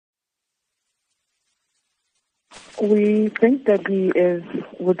We think that he is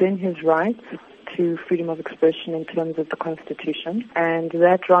within his rights to freedom of expression in terms of the Constitution, and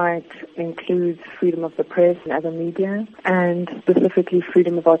that right includes freedom of the press and other media, and specifically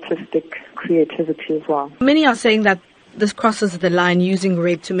freedom of artistic creativity as well. Many are saying that this crosses the line using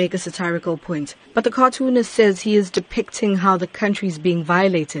rape to make a satirical point, but the cartoonist says he is depicting how the country is being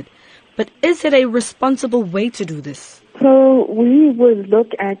violated. But is it a responsible way to do this? So we would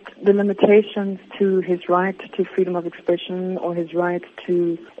look at the limitations to his right to freedom of expression or his right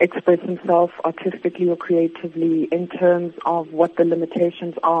to express himself artistically or creatively in terms of what the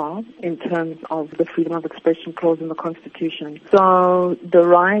limitations are in terms of the freedom of expression clause in the Constitution. So the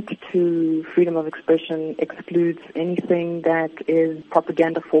right to freedom of expression excludes anything that is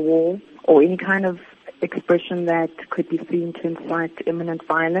propaganda for war or any kind of expression that could be seen to incite imminent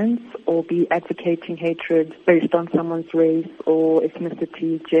violence or be advocating hatred based on someone's race or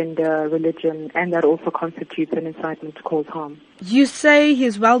ethnicity, gender, religion, and that also constitutes an incitement to cause harm. You say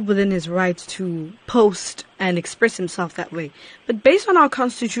he's well within his right to post and express himself that way. But based on our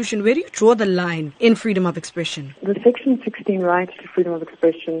Constitution, where do you draw the line in freedom of expression? The Section 16 right to freedom of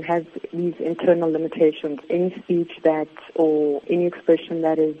expression has these internal limitations. Any speech that or any expression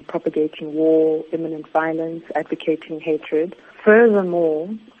that is propagating war, imminent violence, advocating hatred. Furthermore,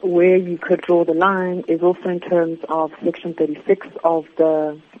 where you could draw the line is also in terms of Section 36 of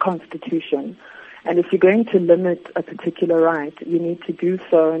the Constitution. And if you're going to limit a particular right, you need to do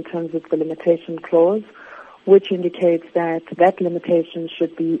so in terms of the limitation clause, which indicates that that limitation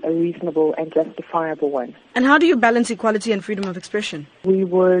should be a reasonable and justifiable one. And how do you balance equality and freedom of expression? We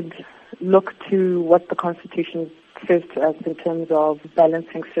would look to what the Constitution says to us in terms of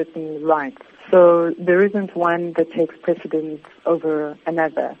balancing certain rights. So there isn't one that takes precedence over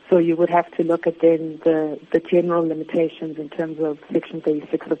another. So you would have to look at then the general limitations in terms of Section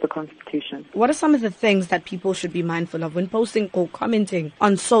 36 of the Constitution. What are some of the things that people should be mindful of when posting or commenting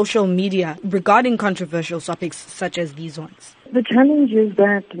on social media regarding controversial topics such as these ones? The challenge is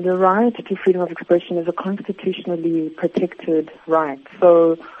that the right to freedom of expression is a constitutionally protected right.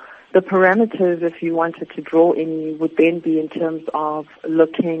 So the parameters, if you wanted to draw any, would then be in terms of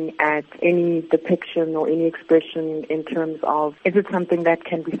looking at any depiction or any expression in terms of, is it something that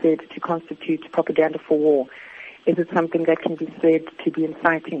can be said to constitute propaganda for war? Is it something that can be said to be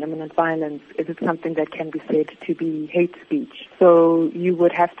inciting imminent violence? Is it something that can be said to be hate speech? So you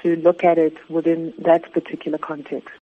would have to look at it within that particular context.